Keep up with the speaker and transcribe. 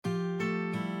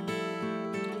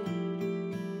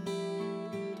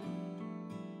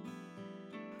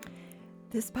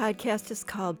This podcast is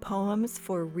called Poems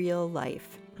for Real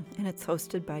Life, and it's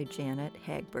hosted by Janet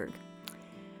Hagberg.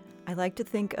 I like to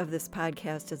think of this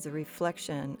podcast as a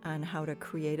reflection on how to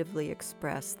creatively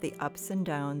express the ups and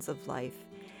downs of life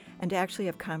and to actually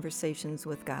have conversations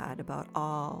with God about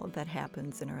all that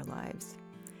happens in our lives.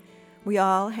 We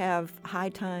all have high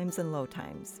times and low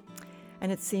times,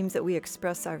 and it seems that we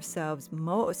express ourselves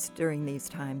most during these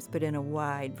times, but in a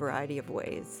wide variety of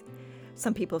ways.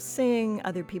 Some people sing,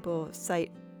 other people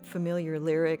cite familiar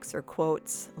lyrics or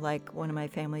quotes, like one of my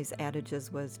family's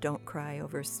adages was, "Don't cry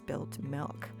over spilt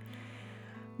milk."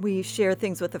 We share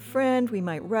things with a friend, we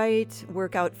might write,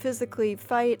 work out physically,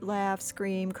 fight, laugh,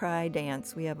 scream, cry,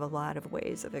 dance. We have a lot of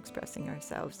ways of expressing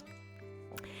ourselves.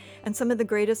 And some of the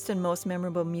greatest and most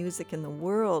memorable music in the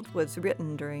world was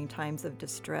written during times of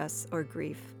distress or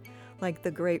grief, like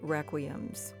the great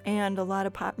requiems, and a lot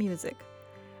of pop music,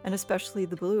 and especially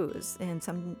the blues, and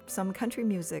some country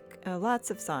music, lots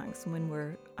of songs when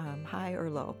we're high or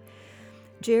low.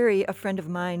 Jerry, a friend of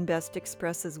mine, best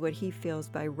expresses what he feels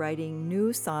by writing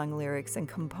new song lyrics and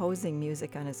composing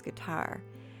music on his guitar.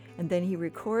 And then he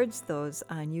records those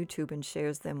on YouTube and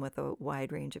shares them with a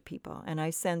wide range of people. And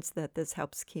I sense that this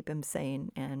helps keep him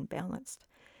sane and balanced.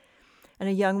 And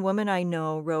a young woman I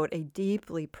know wrote a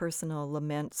deeply personal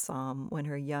lament psalm when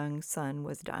her young son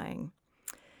was dying.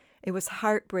 It was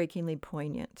heartbreakingly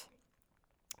poignant.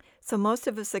 So most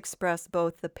of us express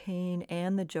both the pain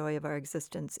and the joy of our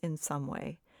existence in some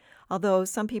way, although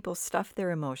some people stuff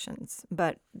their emotions,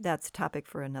 but that's a topic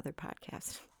for another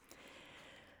podcast.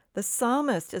 The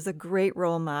psalmist is a great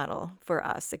role model for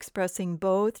us, expressing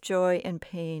both joy and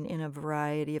pain in a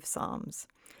variety of psalms.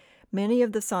 Many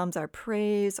of the psalms are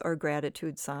praise or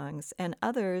gratitude songs, and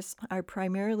others are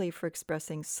primarily for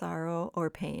expressing sorrow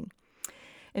or pain.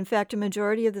 In fact, a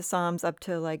majority of the psalms, up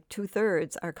to like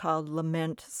 2/3, are called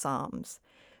lament psalms,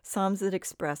 psalms that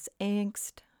express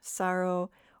angst, sorrow,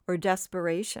 or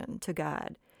desperation to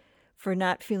God for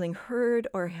not feeling heard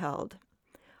or held,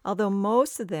 although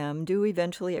most of them do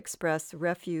eventually express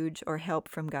refuge or help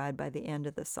from God by the end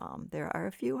of the psalm. There are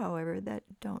a few, however, that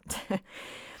don't. An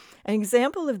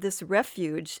example of this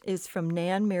refuge is from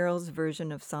Nan Merrill's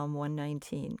version of Psalm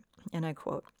 119, and I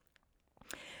quote,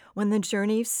 "When the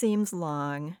journey seems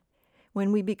long,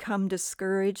 when we become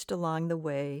discouraged along the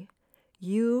way,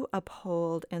 you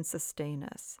uphold and sustain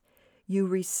us. You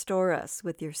restore us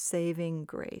with your saving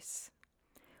grace.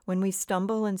 When we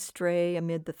stumble and stray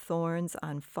amid the thorns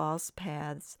on false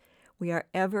paths, we are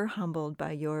ever humbled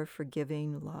by your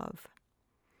forgiving love."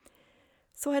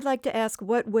 So I'd like to ask,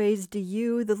 what ways do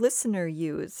you, the listener,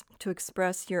 use to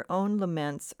express your own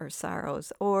laments or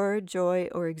sorrows, or joy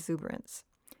or exuberance?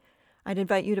 I'd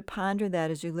invite you to ponder that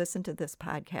as you listen to this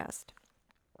podcast,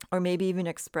 or maybe even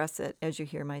express it as you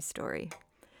hear my story.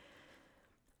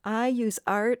 I use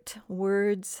art,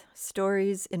 words,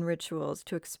 stories, and rituals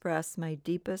to express my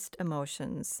deepest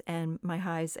emotions and my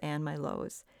highs and my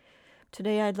lows.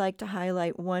 Today, I'd like to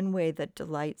highlight one way that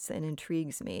delights and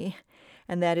intrigues me,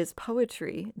 and that is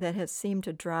poetry that has seemed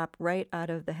to drop right out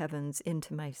of the heavens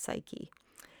into my psyche.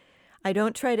 I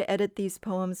don't try to edit these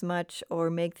poems much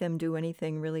or make them do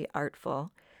anything really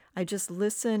artful. I just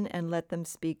listen and let them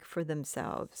speak for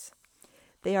themselves.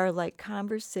 They are like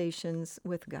conversations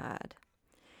with God.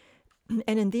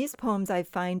 And in these poems, I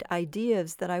find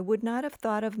ideas that I would not have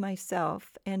thought of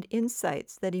myself and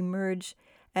insights that emerge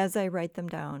as I write them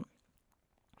down.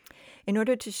 In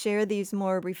order to share these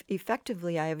more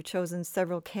effectively, I have chosen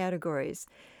several categories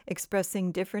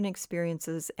expressing different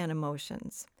experiences and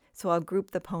emotions. So I'll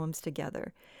group the poems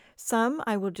together. Some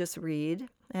I will just read,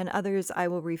 and others I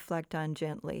will reflect on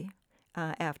gently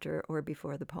after or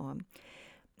before the poem.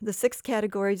 The 6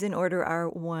 categories in order are: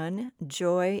 1,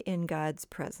 joy in God's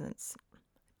presence;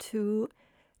 2,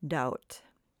 doubt;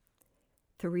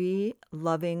 3,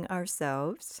 loving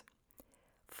ourselves;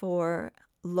 4,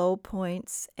 low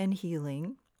points and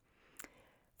healing;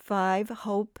 5,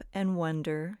 hope and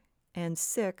wonder; and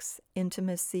 6,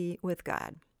 intimacy with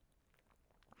God.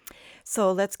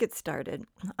 So let's get started.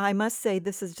 I must say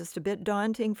this is just a bit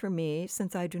daunting for me,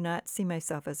 since I do not see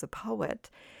myself as a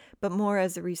poet, but more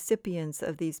as a recipient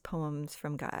of these poems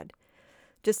from God.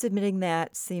 Just admitting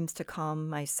that seems to calm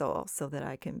my soul so that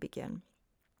I can begin.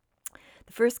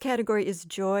 The first category is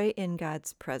joy in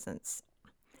God's presence.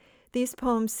 These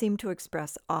poems seem to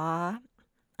express awe,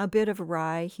 a bit of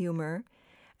wry humor,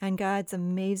 and God's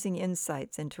amazing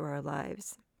insights into our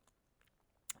lives.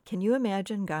 Can you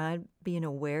imagine God being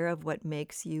aware of what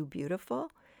makes you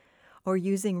beautiful, or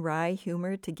using wry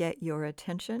humor to get your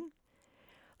attention?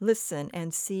 Listen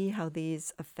and see how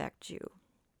these affect you.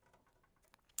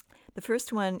 The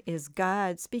first one is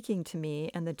God speaking to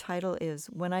me, and the title is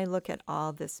When I Look at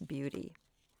All This Beauty.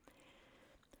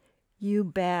 You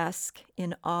bask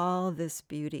in all this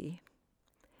beauty,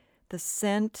 the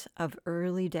scent of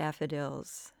early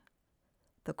daffodils,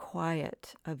 the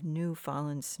quiet of new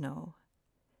fallen snow,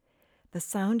 the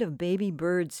sound of baby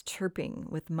birds chirping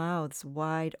with mouths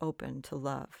wide open to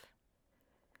love,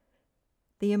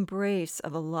 the embrace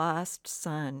of a lost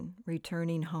son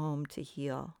returning home to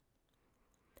heal,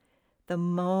 the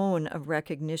moan of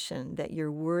recognition that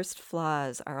your worst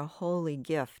flaws are a holy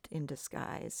gift in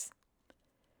disguise.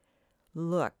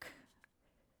 Look,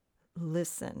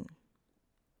 listen,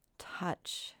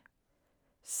 touch,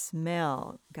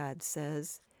 smell, God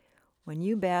says. When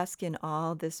you bask in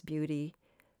all this beauty,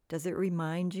 does it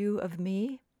remind you of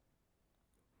me?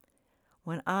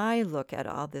 When I look at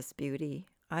all this beauty,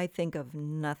 I think of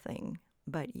nothing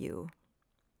but you.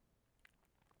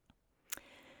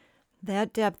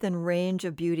 That depth and range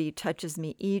of beauty touches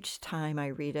me each time I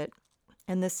read it.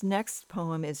 And this next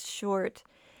poem is short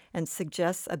and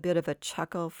suggests a bit of a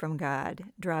chuckle from God,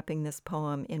 dropping this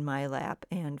poem in my lap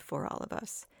and for all of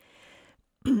us.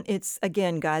 It's,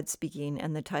 again, God speaking,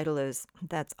 and the title is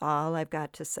That's All I've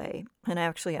Got to Say. And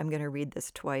actually, I'm going to read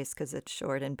this twice because it's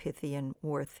short and pithy and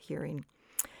worth hearing.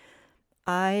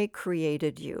 I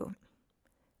created you.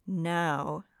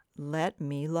 Now let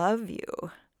me love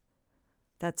you.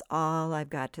 That's all I've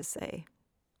got to say.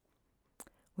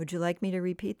 Would you like me to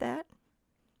repeat that?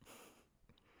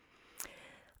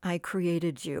 I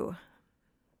created you.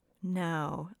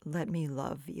 Now let me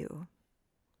love you.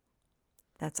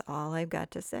 That's all I've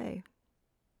got to say.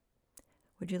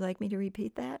 Would you like me to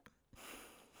repeat that?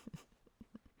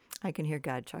 I can hear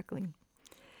God chuckling.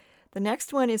 The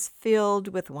next one is filled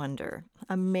with wonder,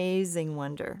 amazing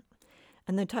wonder.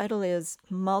 And the title is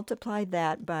Multiply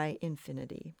That by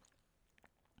Infinity.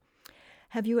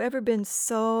 Have you ever been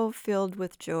so filled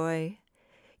with joy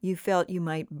you felt you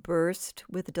might burst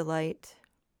with delight?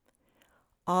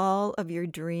 All of your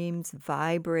dreams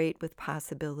vibrate with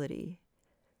possibility.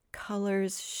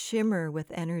 Colors shimmer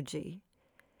with energy.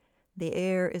 The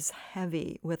air is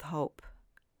heavy with hope.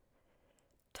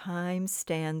 Time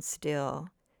stands still,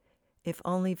 if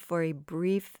only for a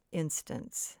brief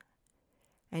instant,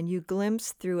 and you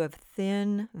glimpse through a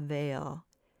thin veil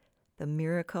the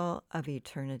miracle of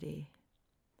eternity.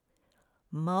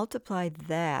 Multiply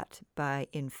that by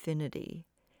infinity,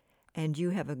 and you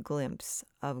have a glimpse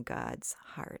of God's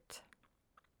heart.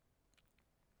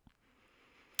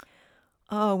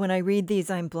 Oh, when I read these,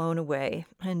 I'm blown away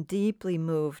and deeply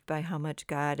moved by how much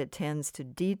God attends to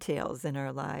details in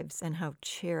our lives and how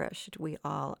cherished we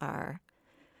all are.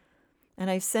 And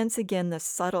I sense again the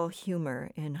subtle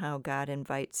humor in how God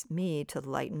invites me to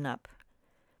lighten up.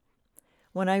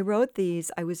 When I wrote these,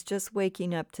 I was just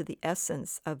waking up to the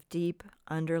essence of deep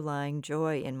underlying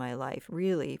joy in my life,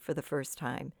 really, for the first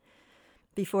time.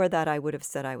 Before that, I would have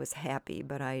said I was happy,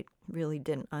 but I really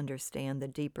didn't understand the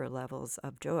deeper levels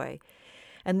of joy.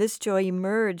 And this joy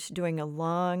emerged during a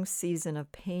long season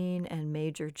of pain and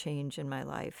major change in my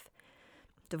life.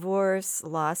 Divorce,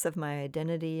 loss of my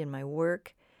identity and my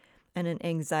work, and an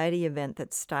anxiety event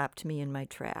that stopped me in my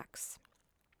tracks.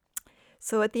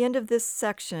 So at the end of this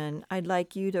section, I'd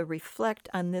like you to reflect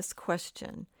on this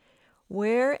question.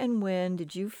 Where and when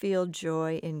did you feel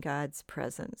joy in God's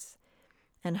presence?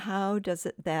 And how does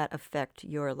that affect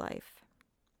your life?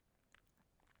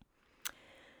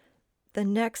 The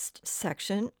next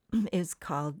section is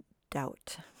called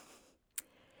Doubt.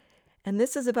 And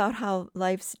this is about how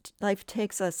life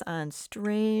takes us on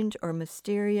strange or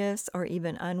mysterious or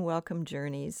even unwelcome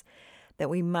journeys that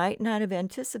we might not have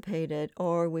anticipated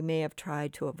or we may have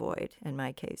tried to avoid, in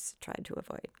my case, tried to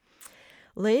avoid.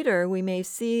 Later, we may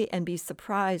see and be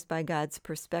surprised by God's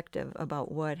perspective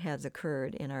about what has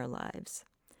occurred in our lives.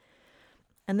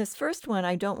 And this first one,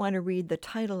 I don't want to read the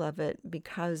title of it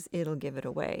because it'll give it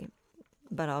away,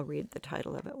 but I'll read the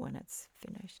title of it when it's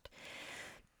finished.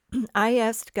 I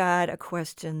asked God a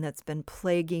question that's been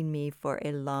plaguing me for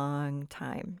a long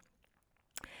time.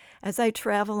 As I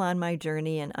travel on my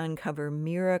journey and uncover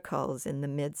miracles in the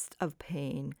midst of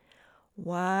pain,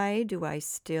 why do I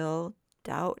still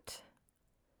doubt?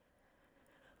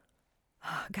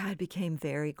 God became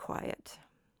very quiet,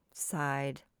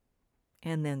 sighed,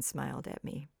 and then smiled at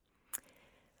me.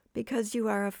 Because you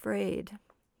are afraid.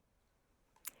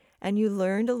 And you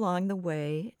learned along the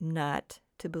way not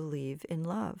to believe in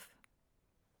love.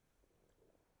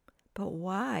 But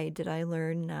why did I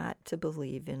learn not to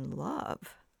believe in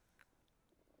love?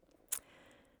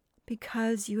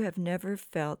 Because you have never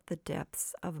felt the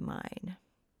depths of mine.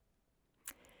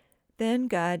 Then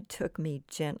God took me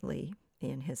gently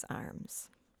in his arms.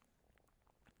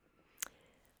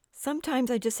 Sometimes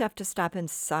I just have to stop and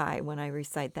sigh when I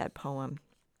recite that poem,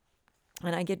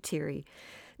 and I get teary.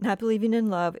 Not believing in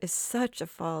love is such a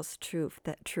false truth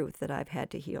that I've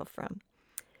had to heal from.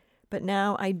 But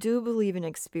now I do believe and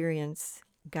experience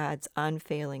God's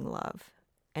unfailing love,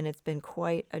 and it's been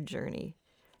quite a journey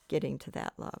getting to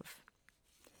that love.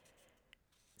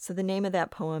 So the name of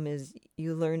that poem is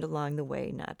You Learned Along the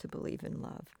Way Not to Believe in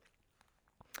Love.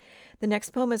 The next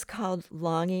poem is called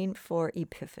Longing for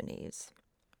Epiphanies.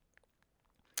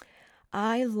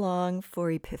 I long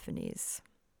for epiphanies,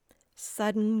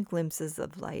 sudden glimpses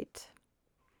of light.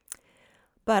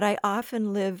 But I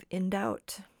often live in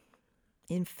doubt,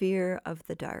 in fear of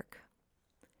the dark.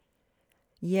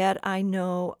 Yet I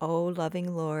know, O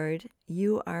loving Lord,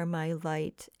 you are my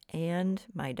light and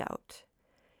my doubt.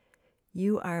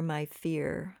 You are my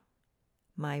fear,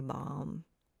 my balm.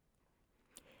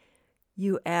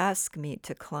 You ask me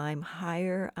to climb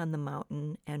higher on the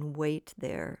mountain and wait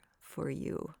there for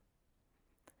you.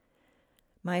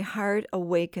 My heart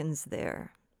awakens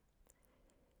there.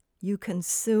 You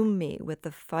consume me with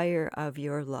the fire of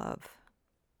your love.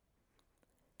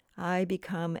 I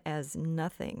become as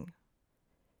nothing,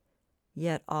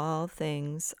 yet all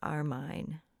things are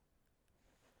mine.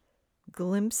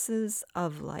 Glimpses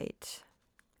of light,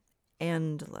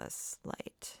 endless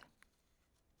light.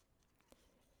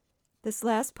 This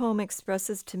last poem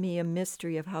expresses to me a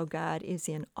mystery of how God is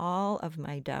in all of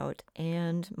my doubt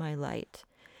and my light.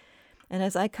 And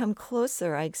as I come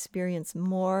closer, I experience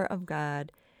more of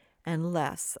God and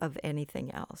less of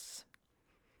anything else.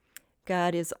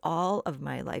 God is all of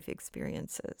my life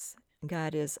experiences.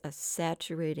 God is a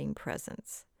saturating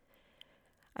presence.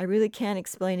 I really can't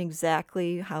explain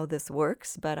exactly how this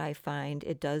works, but I find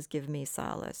it does give me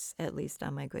solace, at least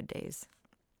on my good days.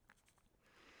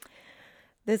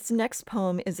 This next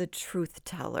poem is a truth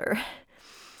teller,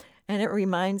 and it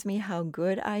reminds me how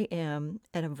good I am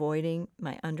at avoiding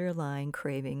my underlying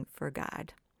craving for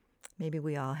God. Maybe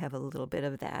we all have a little bit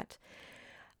of that.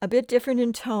 A bit different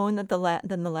in tone than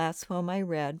the last poem I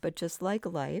read, but just like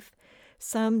life,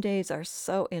 some days are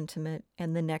so intimate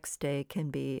and the next day can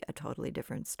be a totally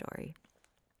different story.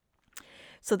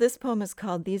 So this poem is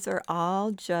called These Are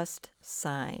All Just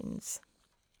Signs.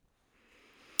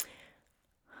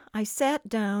 I sat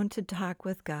down to talk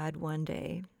with God one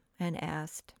day and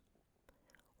asked,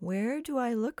 "Where do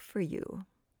I look for you?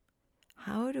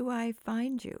 How do I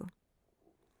find you?"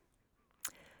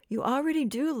 "You already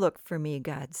do look for me,"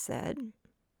 God said.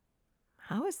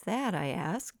 "How is that?" I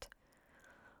asked.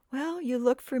 "Well, you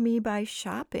look for me by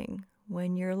shopping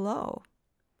when you're low,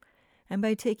 and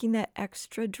by taking that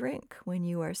extra drink when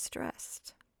you are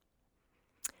stressed.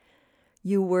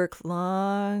 You work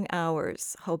long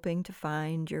hours hoping to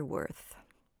find your worth,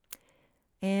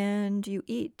 and you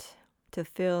eat to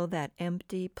fill that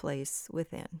empty place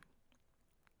within.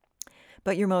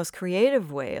 But your most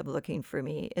creative way of looking for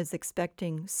me is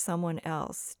expecting someone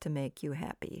else to make you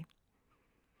happy.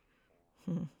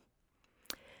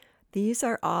 These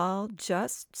are all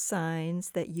just signs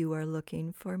that you are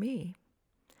looking for me.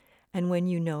 And when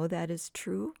you know that is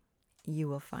true, you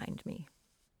will find me."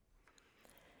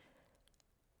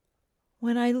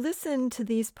 When I listen to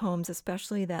these poems,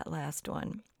 especially that last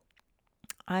one,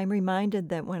 I'm reminded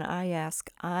that when I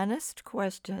ask honest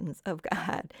questions of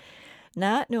God,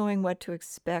 not knowing what to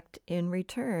expect in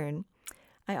return,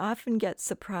 I often get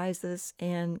surprises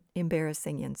and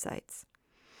embarrassing insights.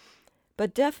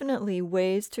 But definitely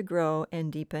ways to grow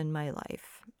and deepen my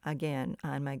life, again,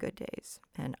 on my good days.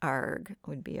 And arg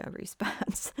would be a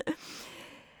response.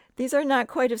 These are not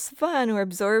quite as fun or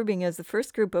absorbing as the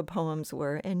first group of poems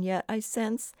were, and yet I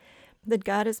sense that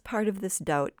God is part of this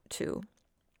doubt too,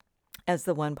 as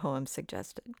the one poem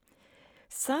suggested.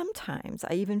 Sometimes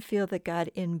I even feel that God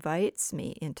invites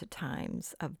me into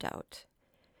times of doubt.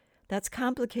 That's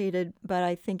complicated, but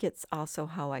I think it's also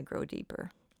how I grow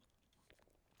deeper.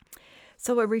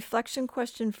 So a reflection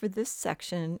question for this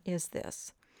section is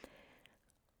this: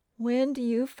 when do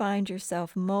you find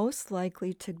yourself most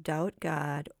likely to doubt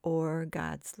God or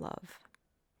God's love?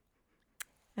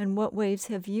 And what ways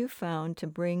have you found to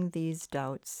bring these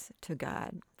doubts to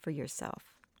God for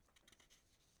yourself?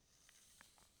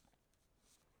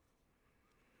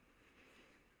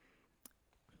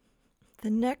 The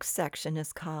next section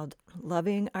is called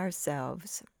Loving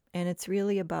Ourselves, and it's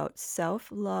really about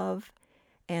self-love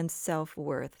and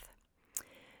self-worth.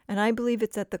 And I believe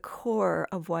it's at the core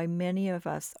of why many of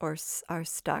us are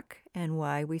stuck and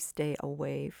why we stay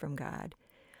away from God.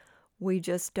 We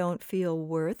just don't feel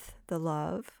worth the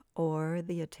love or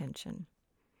the attention.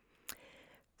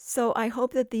 So I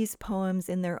hope that these poems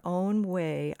in their own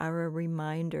way are a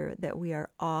reminder that we are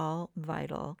all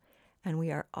vital and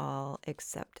we are all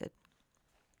accepted.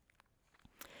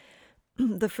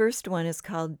 The first one is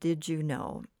called Did You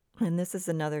Know? And this is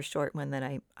another short one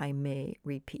that I may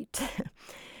repeat.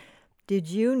 Did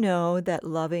you know that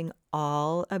loving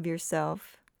all of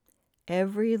yourself,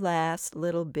 every last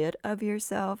little bit of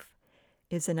yourself,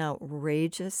 is an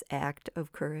outrageous act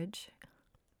of courage?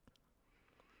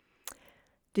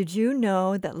 Did you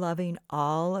know that loving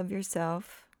all of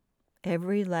yourself,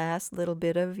 every last little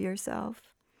bit of yourself,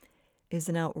 is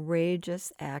an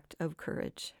outrageous act of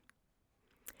courage?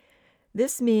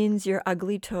 This means your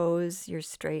ugly toes, your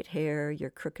straight hair, your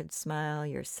crooked smile,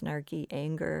 your snarky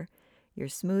anger, your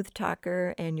smooth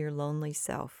talker, and your lonely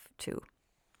self, too.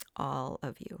 All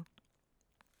of you.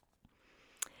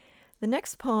 The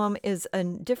next poem is a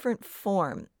different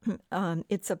form.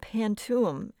 It's a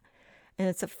pantoum, and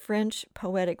it's a French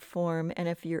poetic form, and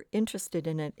if you're interested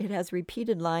in it, it has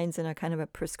repeated lines in a kind of a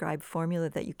prescribed formula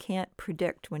that you can't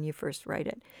predict when you first write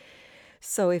it.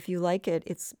 So if you like it,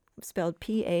 it's spelled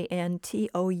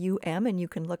Pantoum, and you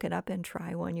can look it up and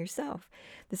try one yourself.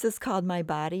 This is called My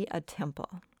Body, a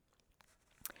Temple.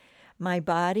 My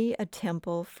body, a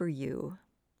temple for you.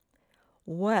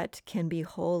 What can be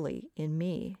holy in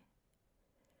me?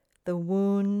 The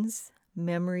wounds,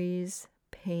 memories,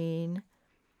 pain,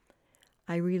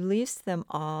 I release them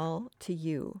all to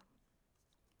you.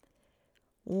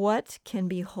 What can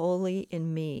be holy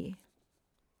in me?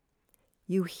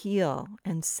 You heal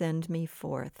and send me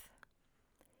forth.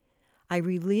 I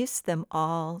release them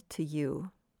all to you.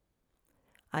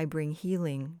 I bring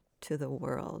healing to the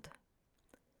world.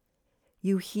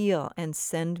 You heal and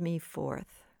send me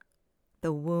forth.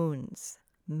 The wounds,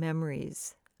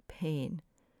 memories, pain.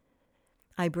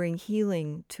 I bring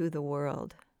healing to the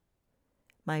world.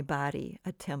 My body,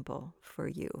 a temple for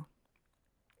you.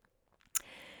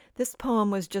 This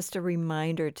poem was just a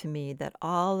reminder to me that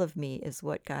all of me is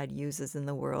what God uses in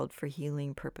the world for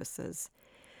healing purposes.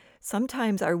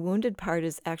 Sometimes our wounded part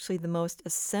is actually the most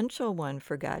essential one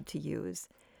for God to use,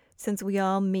 since we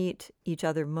all meet each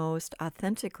other most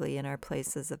authentically in our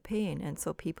places of pain, and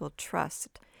so people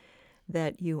trust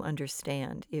that you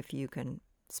understand if you can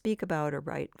speak about or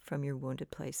write from your wounded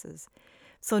places.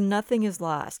 So nothing is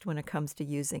lost when it comes to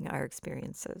using our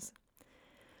experiences.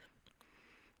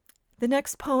 The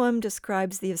next poem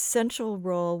describes the essential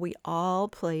role we all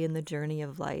play in the journey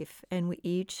of life, and we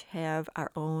each have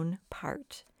our own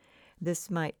part.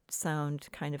 This might sound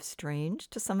kind of strange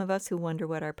to some of us who wonder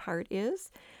what our part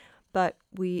is, but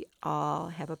we all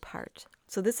have a part.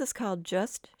 So this is called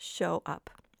Just Show Up.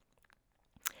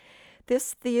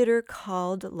 This theater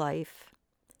called life,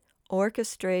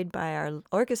 orchestrated by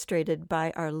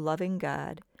our loving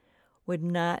God, would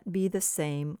not be the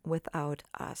same without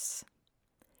us.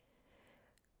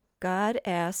 God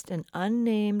asked an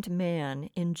unnamed man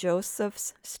in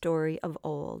Joseph's story of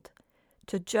old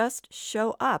to just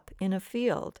show up in a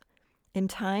field in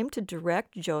time to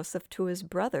direct Joseph to his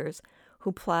brothers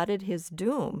who plotted his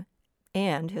doom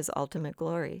and his ultimate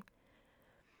glory.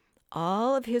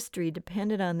 All of history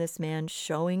depended on this man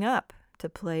showing up to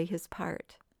play his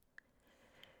part.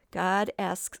 God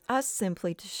asks us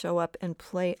simply to show up and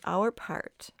play our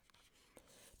part,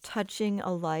 touching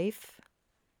a life,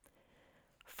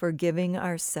 forgiving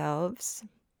ourselves,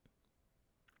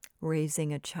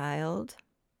 raising a child,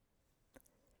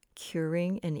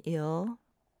 curing an ill,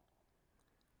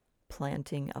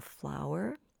 planting a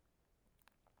flower,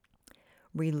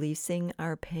 releasing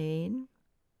our pain,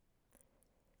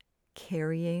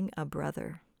 carrying a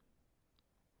brother.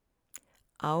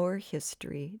 Our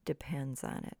history depends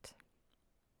on it.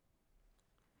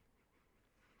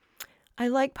 I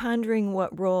like pondering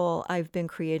what role I've been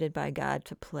created by God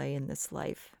to play in this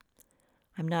life.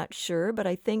 I'm not sure, but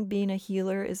I think being a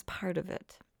healer is part of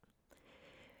it.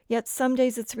 Yet some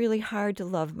days it's really hard to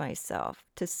love myself,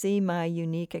 to see my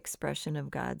unique expression of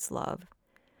God's love,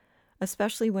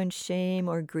 especially when shame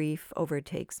or grief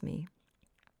overtakes me,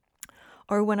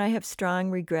 or when I have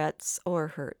strong regrets or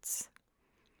hurts.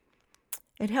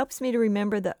 It helps me to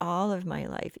remember that all of my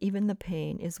life, even the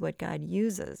pain, is what God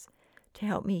uses to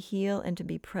help me heal and to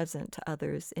be present to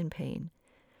others in pain.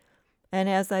 And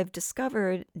as I've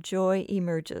discovered, joy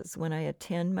emerges when I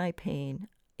attend my pain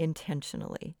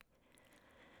intentionally.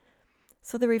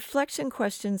 So the reflection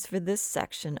questions for this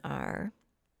section are: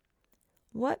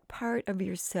 what part of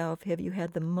yourself have you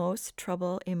had the most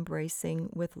trouble embracing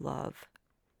with love?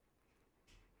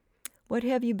 What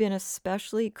have you been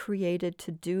especially created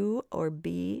to do or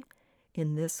be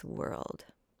in this world?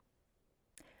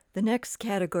 The next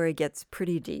category gets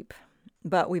pretty deep,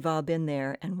 but we've all been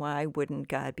there, and why wouldn't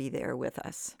God be there with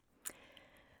us?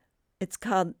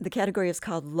 The category is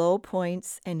called Low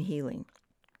Points and Healing.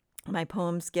 My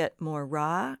poems get more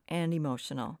raw and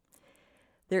emotional.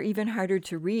 They're even harder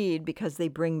to read because they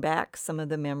bring back some of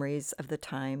the memories of the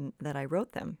time that I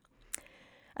wrote them.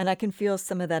 And I can feel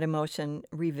some of that emotion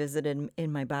revisited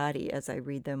in my body as I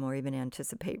read them or even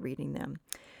anticipate reading them.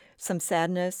 Some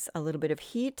sadness, a little bit of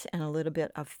heat, and a little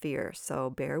bit of fear, so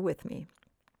bear with me.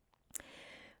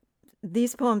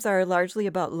 These poems are largely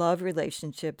about love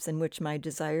relationships in which my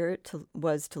desire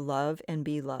was to love and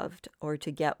be loved, or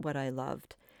to get what I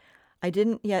loved. I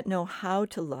didn't yet know how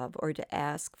to love or to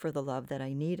ask for the love that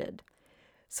I needed.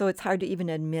 So it's hard to even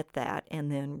admit that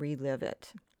and then relive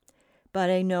it.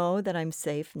 But I know that I'm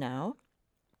safe now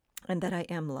and that I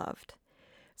am loved.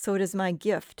 So it is my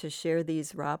gift to share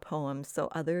these raw poems so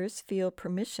others feel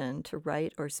permission to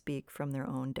write or speak from their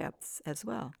own depths as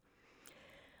well.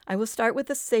 I will start with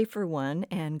a safer one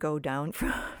and go down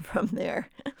from there.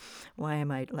 Why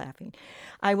am I laughing?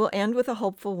 I will end with a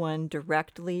hopeful one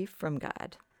directly from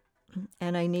God.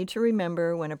 And I need to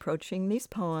remember when approaching these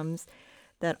poems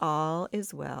that all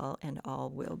is well and all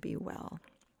will be well.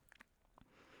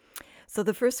 So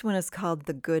the first one is called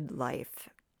The Good Life.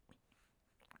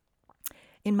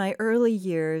 In my early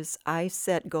years, I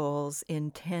set goals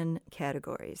in 10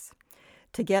 categories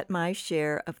to get my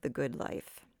share of the good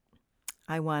life.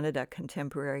 I wanted a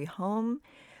contemporary home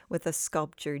with a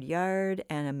sculptured yard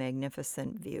and a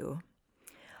magnificent view.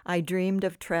 I dreamed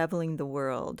of traveling the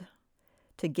world,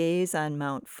 to gaze on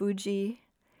Mount Fuji,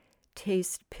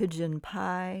 taste pigeon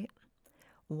pie,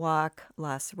 walk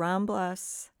Las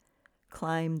Ramblas,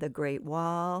 climb the Great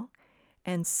Wall,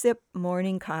 and sip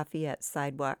morning coffee at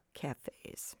sidewalk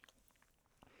cafes.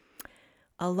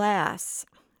 Alas,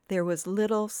 there was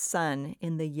little sun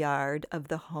in the yard of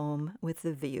the home with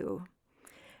the view,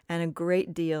 and a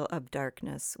great deal of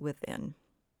darkness within.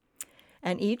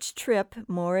 And each trip,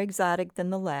 more exotic than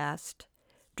the last,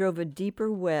 drove a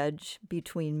deeper wedge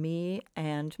between me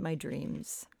and my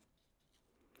dreams.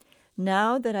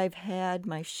 Now that I've had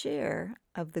my share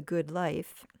of the good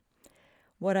life,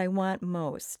 what I want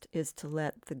most is to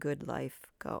let the good life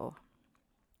go.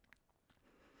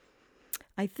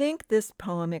 I think this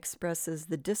poem expresses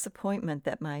the disappointment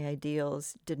that my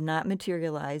ideals did not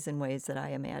materialize in ways that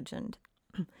I imagined.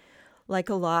 Like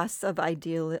a loss of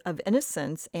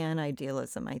innocence and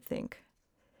idealism, I think.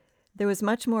 There was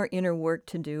much more inner work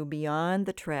to do beyond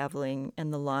the traveling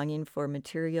and the longing for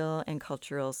material and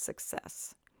cultural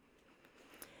success.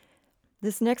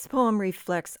 This next poem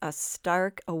reflects a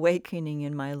stark awakening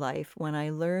in my life when I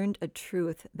learned a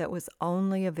truth that was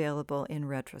only available in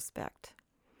retrospect.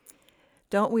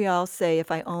 Don't we all say,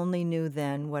 if I only knew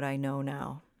then what I know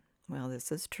now? Well,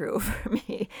 this is true for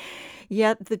me.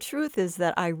 Yet the truth is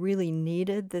that I really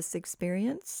needed this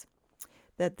experience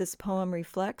that this poem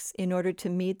reflects in order to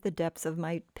meet the depths of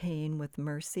my pain with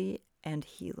mercy and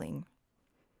healing.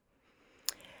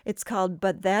 It's called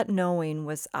But That Knowing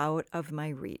Was Out of My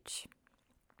Reach.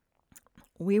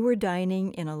 We were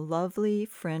dining in a lovely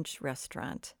French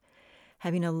restaurant,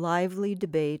 having a lively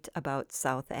debate about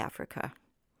South Africa.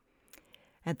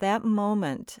 At that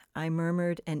moment, I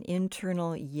murmured an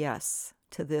internal yes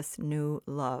to this new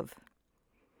love.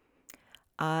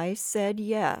 I said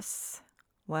yes,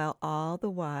 while all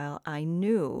the while I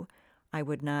knew I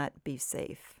would not be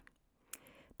safe,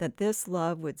 that this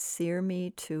love would sear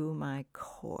me to my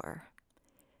core.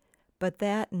 But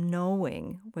that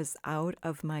knowing was out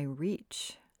of my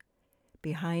reach,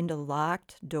 behind a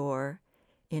locked door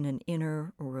in an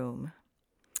inner room.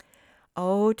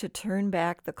 Oh, to turn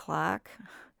back the clock,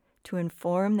 to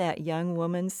inform that young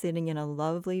woman sitting in a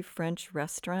lovely French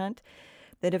restaurant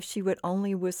that if she would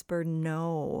only whisper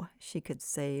no, she could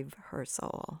save her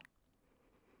soul.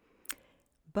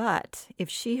 But if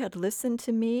she had listened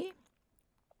to me,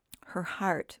 her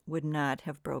heart would not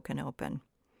have broken open.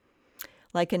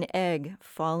 Like an egg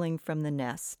falling from the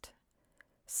nest,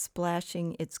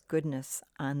 splashing its goodness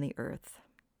on the earth.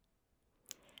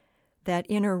 That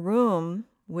inner room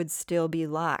would still be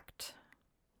locked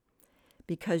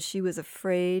because she was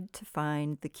afraid to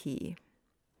find the key.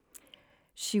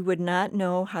 She would not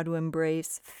know how to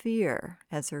embrace fear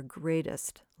as her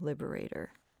greatest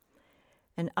liberator.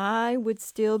 And I would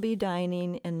still be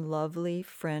dining in lovely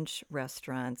French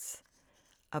restaurants,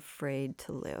 afraid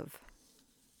to live.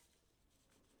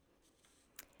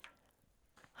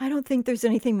 I don't think there's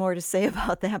anything more to say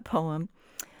about that poem.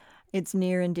 It's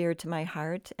near and dear to my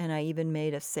heart, and I even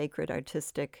made a sacred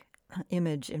artistic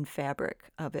image in fabric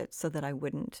of it so that I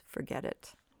wouldn't forget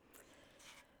it.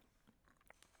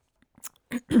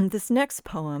 This next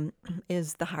poem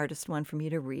is the hardest one for me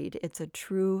to read. It's a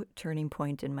true turning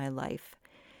point in my life.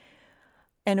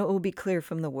 And it will be clear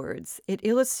from the words. It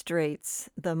illustrates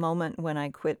the moment when I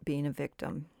quit being a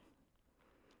victim.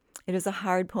 It is a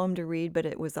hard poem to read, but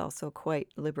it was also quite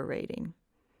liberating.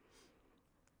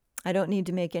 I don't need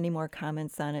to make any more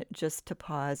comments on it, just to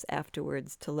pause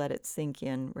afterwards to let it sink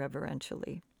in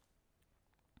reverentially.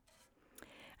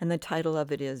 And the title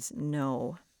of it is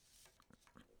No.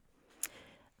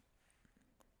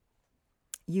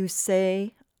 You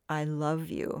say, I love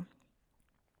you,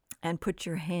 and put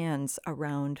your hands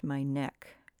around my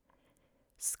neck.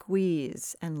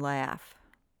 Squeeze and laugh.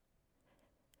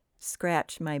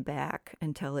 Scratch my back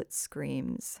until it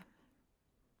screams.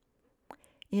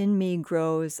 In me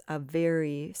grows a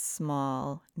very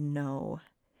small no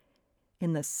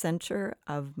in the center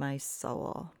of my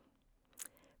soul,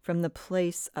 from the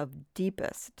place of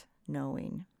deepest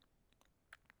knowing.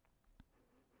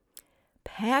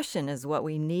 Passion is what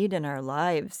we need in our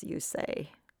lives, you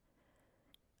say.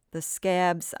 The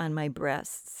scabs on my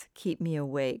breasts keep me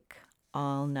awake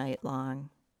all night long.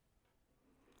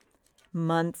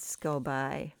 Months go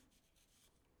by.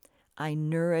 I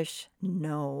nourish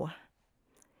no.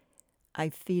 I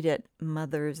feed it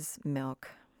mother's milk.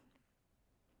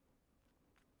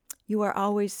 You are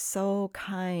always so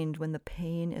kind when the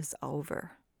pain is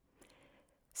over.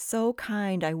 So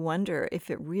kind, I wonder if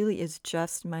it really is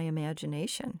just my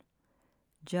imagination,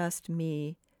 just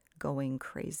me going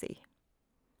crazy.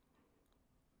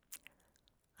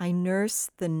 I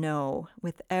nurse the no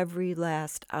with every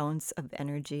last ounce of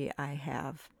energy I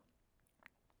have.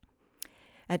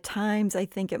 At times, I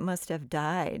think it must have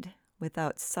died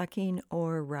without sucking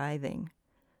or writhing,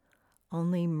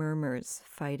 only murmurs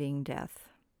fighting death.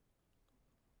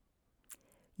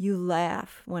 You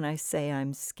laugh when I say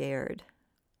I'm scared.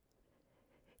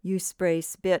 You spray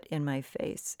spit in my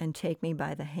face and take me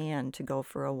by the hand to go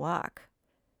for a walk.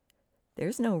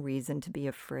 There's no reason to be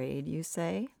afraid, you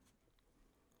say.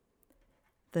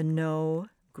 The no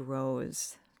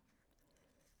grows.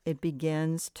 It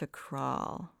begins to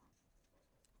crawl,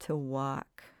 to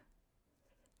walk,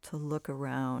 to look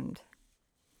around.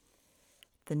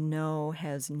 The no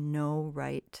has no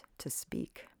right to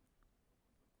speak.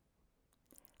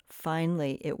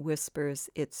 Finally, it whispers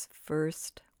its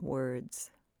first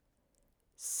words.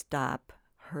 Stop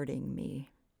hurting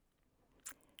me.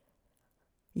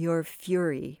 Your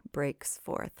fury breaks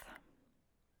forth.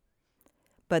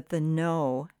 But the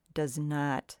no does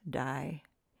not die.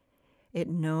 It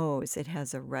knows it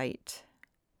has a right.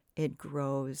 It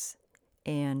grows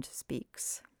and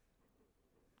speaks.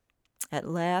 At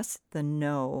last, the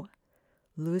no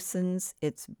loosens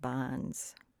its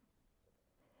bonds.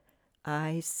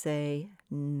 I say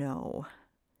no.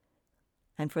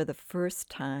 And for the first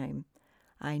time,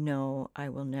 I know I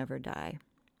will never die.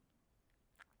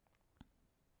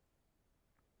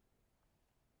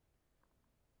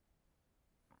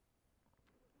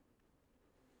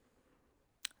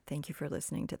 Thank you for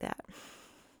listening to that.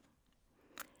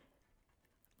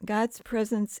 God's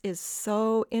presence is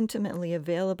so intimately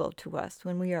available to us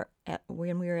when we are at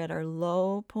our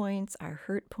low points, our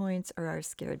hurt points, or our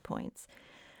scared points.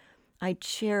 I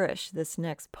cherish this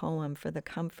next poem for the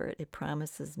comfort it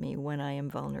promises me when I am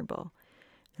vulnerable.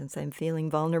 Since I'm feeling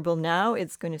vulnerable now,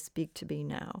 it's going to speak to me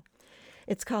now.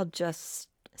 It's called Just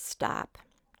Stop.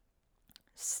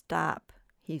 Stop,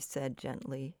 he said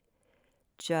gently.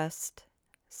 Just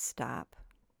stop.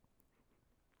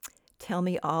 Tell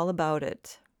me all about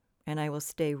it, and I will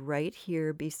stay right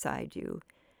here beside you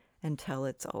until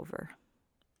it's over.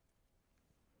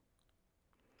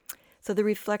 So the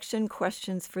reflection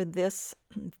questions for this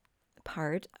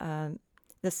part,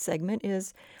 this segment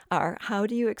are how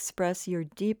do you express your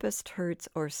deepest hurts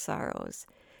or sorrows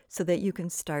so that you can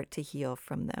start to heal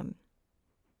from them?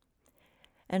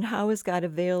 And how is God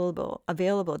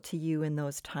available to you in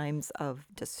those times of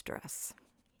distress?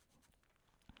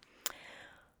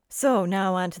 So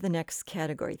now on to the next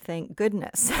category. Thank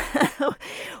goodness.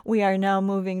 We are now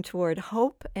moving toward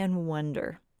hope and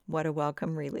wonder. What a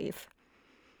welcome relief.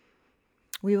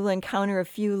 We will encounter a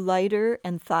few lighter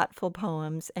and thoughtful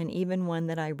poems, and even one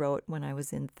that I wrote when I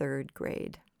was in 3rd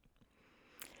grade.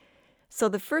 So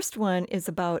the first one is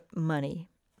about money.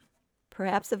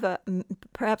 Perhaps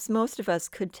most of us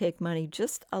could take money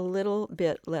just a little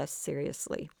bit less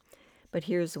seriously. But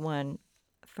here's one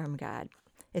from God.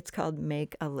 It's called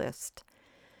Make a List.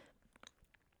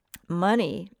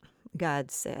 Money,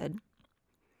 God said,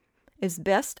 is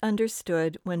best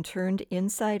understood when turned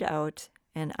inside out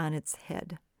and on its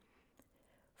head.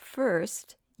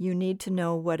 First, you need to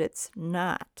know what it's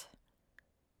not.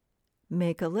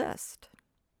 Make a list.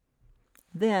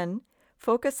 Then,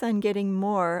 focus on getting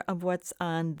more of what's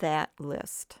on that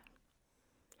list.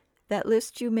 That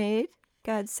list you made,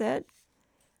 God said,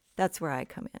 that's where I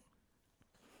come in.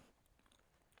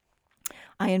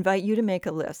 I invite you to make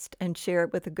a list and share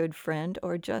it with a good friend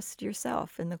or just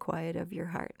yourself in the quiet of your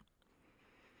heart.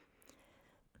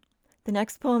 The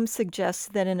next poem suggests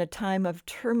that in a time of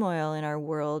turmoil in our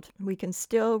world, we can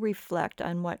still reflect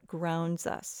on what grounds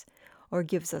us or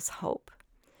gives us hope.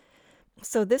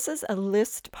 So this is a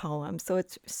list poem, so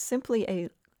it's simply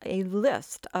a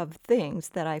list of things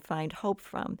that I find hope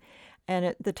from.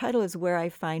 And the title is Where I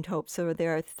Find Hope. So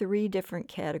there are 3 different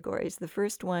categories. The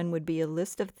first one would be a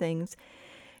list of things,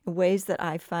 ways that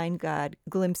I find God,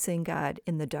 glimpsing God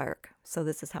in the dark. So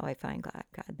this is how I find God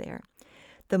there.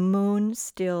 The moon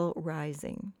still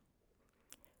rising.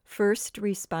 First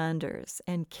responders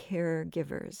and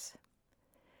caregivers.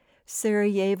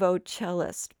 Sarajevo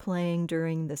cellist playing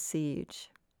during the siege.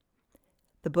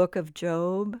 The Book of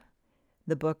Job,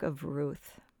 the Book of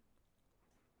Ruth.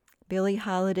 Billie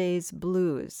Holiday's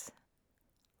Blues.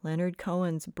 Leonard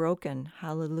Cohen's Broken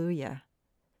Hallelujah.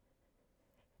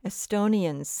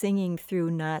 Estonians singing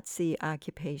through Nazi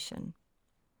occupation.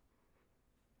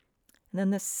 And then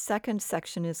the second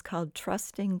section is called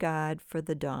Trusting God for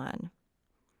the Dawn.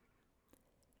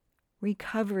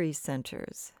 Recovery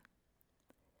centers.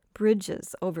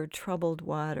 Bridges over troubled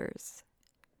waters.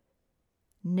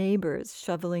 Neighbors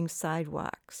shoveling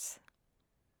sidewalks.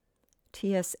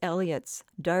 T.S. Eliot's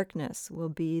Darkness Will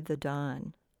Be the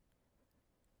Dawn.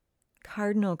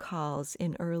 Cardinal calls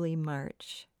in early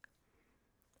March.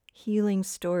 Healing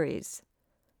stories,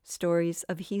 stories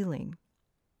of healing.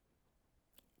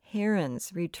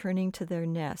 Herons returning to their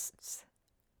nests.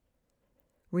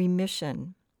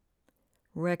 Remission,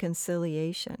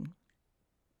 reconciliation.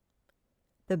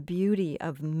 The beauty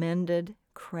of mended,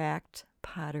 cracked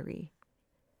pottery.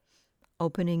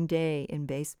 Opening day in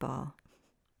baseball.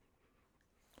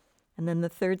 And then the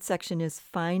third section is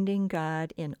Finding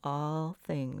God in All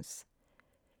Things.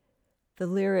 The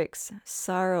lyrics,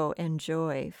 sorrow and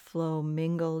joy flow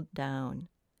mingled down.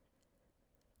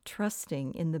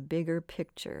 Trusting in the bigger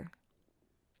picture.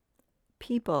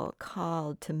 People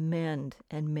called to mend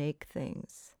and make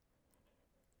things.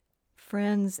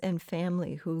 Friends and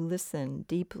family who listen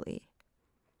deeply.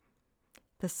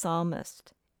 The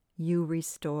psalmist, you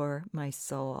restore my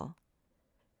soul.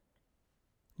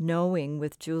 Knowing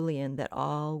with Julian that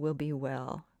all will be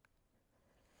well.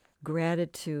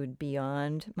 Gratitude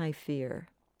beyond my fear.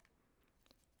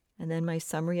 And then my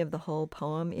summary of the whole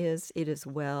poem is, it is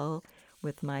well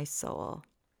with my soul.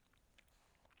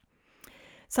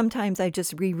 Sometimes I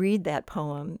just reread that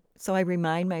poem so I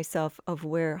remind myself of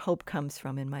where hope comes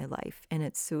from in my life, and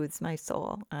it soothes my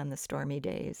soul on the stormy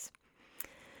days.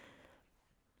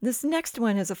 This next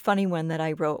one is a funny one that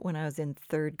I wrote when I was in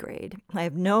 3rd grade. I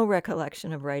have no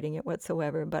recollection of writing it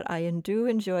whatsoever, but I do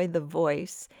enjoy the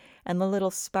voice and the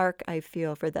little spark I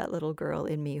feel for that little girl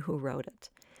in me who wrote it.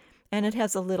 And it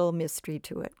has a little mystery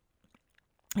to it.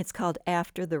 It's called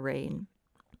After the Rain.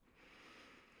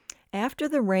 After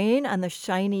the rain on the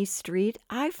shiny street,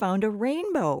 I found a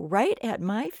rainbow right at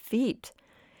my feet.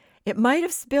 It might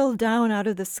have spilled down out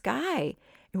of the sky.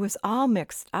 It was all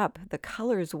mixed up. The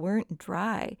colors weren't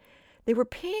dry. They were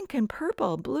pink and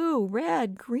purple, blue,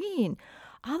 red, green,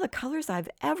 all the colors I've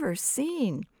ever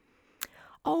seen.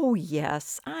 Oh,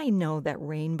 yes, I know that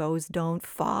rainbows don't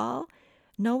fall.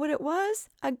 Know what it was?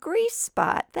 A grease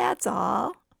spot, that's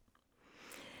all.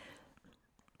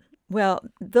 Well,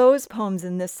 those poems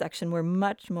in this section were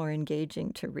much more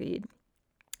engaging to read,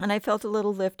 and I felt a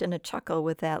little lift and a chuckle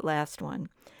with that last one.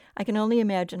 I can only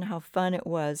imagine how fun it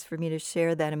was for me to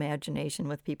share that imagination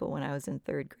with people when I was in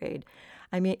 3rd grade.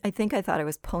 I mean, I think I thought I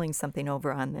was pulling something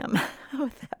over on them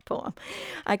with that poem.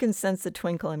 I can sense the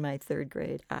twinkle in my 3rd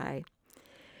grade eye.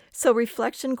 So,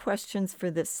 reflection questions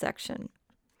for this section.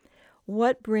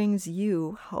 What brings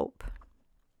you hope?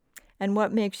 And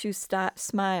what makes you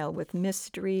smile with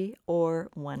mystery or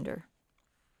wonder?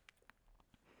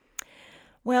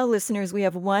 Well, listeners, we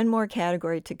have one more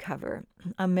category to cover,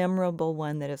 a memorable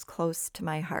one that is close to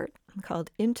my heart,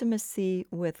 called Intimacy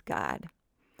with God.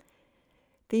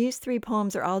 These 3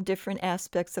 poems are all different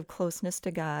aspects of closeness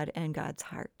to God and God's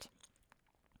heart.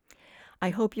 I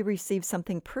hope you receive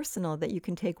something personal that you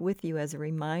can take with you as a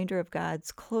reminder of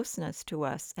God's closeness to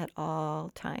us at all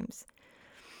times.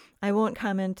 I won't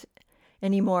comment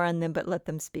any more on them, but let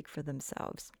them speak for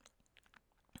themselves.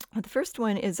 The first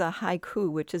one is a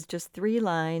haiku, which is just 3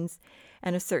 lines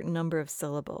and a certain number of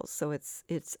syllables, so it's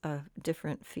a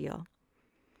different feel.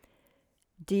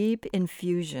 Deep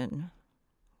infusion,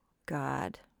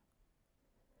 God,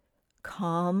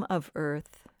 calm of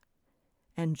earth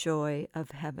and joy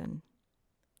of heaven.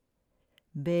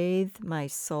 Bathe my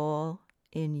soul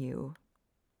in you.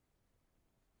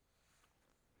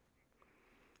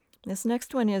 This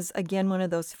next one is, again, one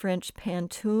of those French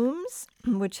pantums,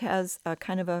 which has a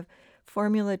kind of a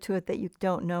formula to it that you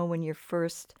don't know when you're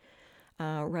first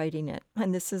writing it.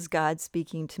 And this is God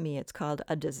speaking to me. It's called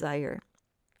A Desire.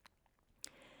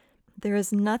 There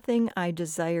is nothing I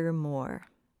desire more: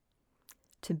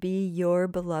 to be your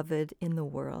beloved in the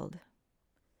world,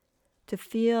 to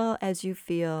feel as you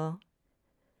feel,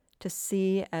 to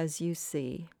see as you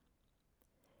see,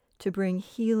 to bring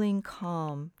healing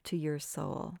calm to your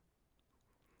soul,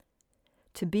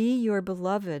 to be your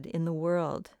beloved in the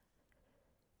world,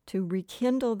 to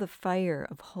rekindle the fire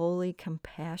of holy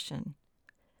compassion,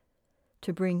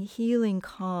 to bring healing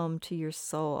calm to your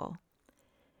soul,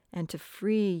 and to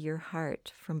free your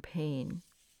heart from pain,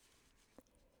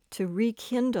 to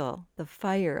rekindle the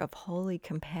fire of holy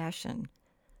compassion,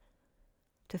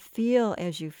 to feel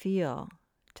as you feel,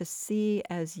 to see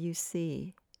as you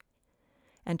see,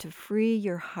 and to free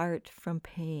your heart from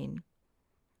pain.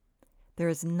 There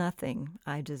is nothing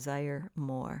I desire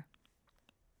more.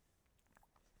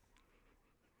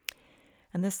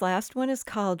 And this last one is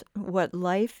called What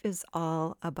Life is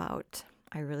All About.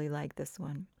 I really like this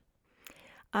one.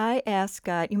 I asked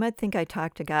God, you might think I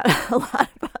talk to God a lot,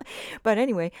 but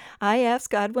anyway, I asked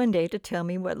God one day to tell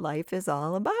me what life is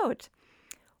all about.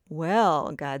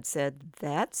 Well, God said,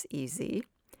 that's easy.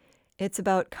 It's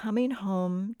about coming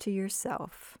home to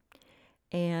yourself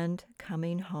and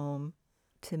coming home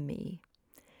to me.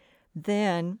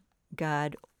 Then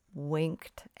God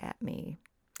winked at me,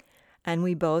 and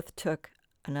we both took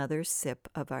another sip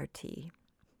of our tea.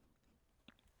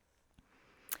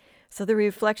 So the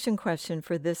reflection question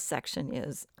for this section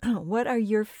is, what are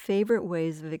your favorite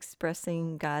ways of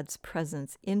expressing God's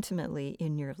presence intimately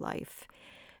in your life?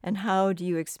 And how do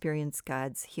you experience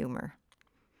God's humor?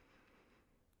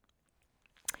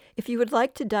 If you would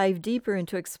like to dive deeper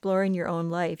into exploring your own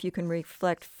life, you can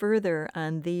reflect further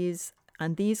on these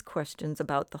questions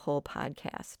about the whole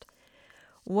podcast.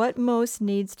 What most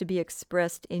needs to be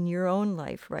expressed in your own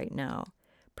life right now,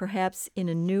 perhaps in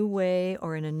a new way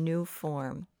or in a new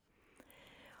form?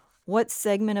 What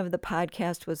segment of the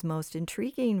podcast was most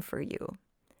intriguing for you?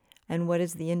 And what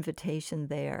is the invitation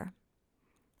there?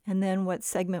 And then what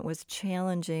segment was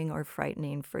challenging or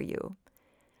frightening for you?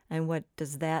 And what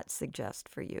does that suggest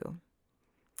for you?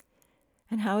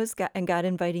 And how is God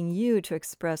inviting you to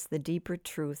express the deeper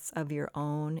truths of your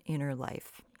own inner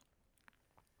life?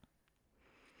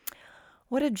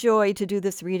 What a joy to do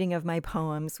this reading of my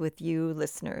poems with you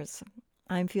listeners.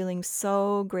 I'm feeling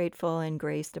so grateful and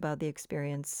graced about the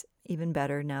experience, even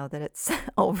better now that it's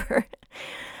over.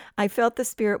 I felt the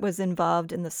Spirit was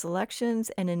involved in the selections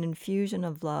and an infusion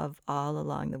of love all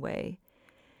along the way.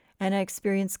 And I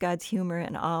experienced God's humor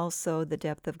and also the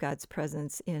depth of God's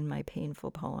presence in my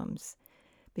painful poems,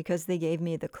 because they gave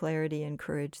me the clarity and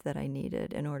courage that I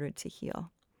needed in order to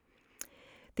heal.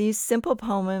 These simple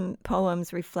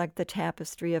poems reflect the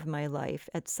tapestry of my life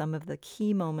at some of the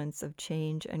key moments of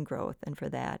change and growth, and for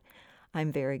that,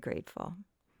 I'm very grateful.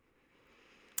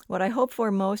 What I hope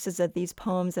for most is that these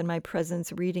poems and my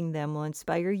presence reading them will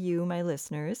inspire you, my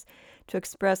listeners, to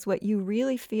express what you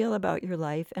really feel about your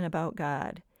life and about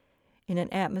God in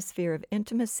an atmosphere of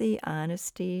intimacy,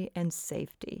 honesty, and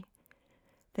safety.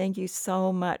 Thank you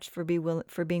so much for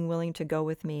being willing to go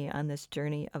with me on this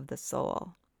journey of the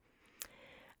soul.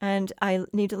 And I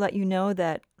need to let you know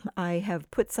that I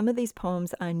have put some of these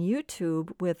poems on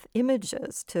YouTube with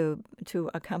images to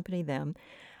accompany them.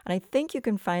 And I think you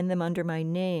can find them under my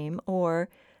name, or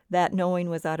That Knowing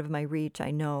Was Out of My Reach,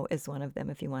 I know, is one of them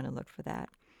if you want to look for that.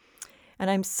 And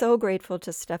I'm so grateful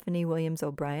to Stephanie Williams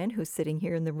O'Brien, who's sitting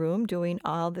here in the room doing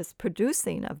all this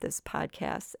producing of this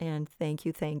podcast. And thank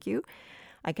you, thank you.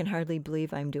 I can hardly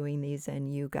believe I'm doing these,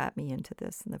 and you got me into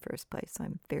this in the first place. So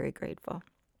I'm very grateful.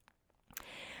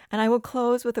 And I will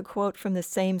close with a quote from the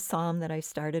same psalm that I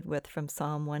started with, from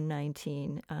Psalm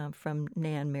 119, from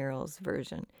Nan Merrill's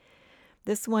version.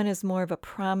 This one is more of a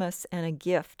promise and a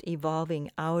gift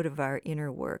evolving out of our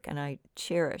inner work, and I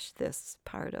cherish this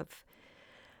part of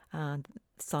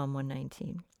Psalm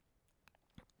 119.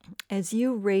 As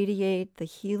you radiate the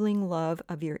healing love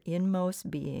of your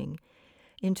inmost being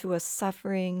into a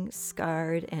suffering,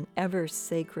 scarred, and ever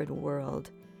sacred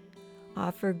world,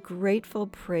 offer grateful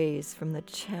praise from the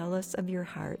chalice of your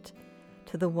heart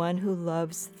to the one who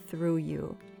loves through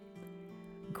you.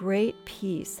 Great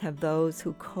peace have those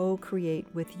who co-create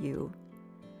with you,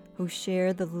 who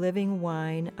share the living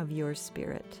wine of your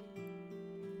spirit.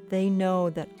 They know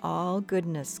that all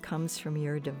goodness comes from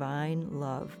your divine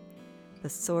love, the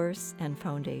source and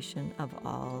foundation of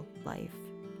all life.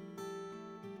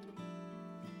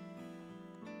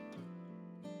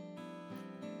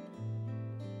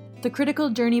 The Critical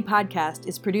Journey podcast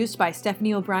is produced by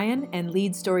Stephanie O'Brien and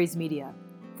Lead Stories Media.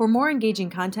 For more engaging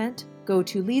content, go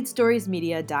to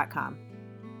leadstoriesmedia.com.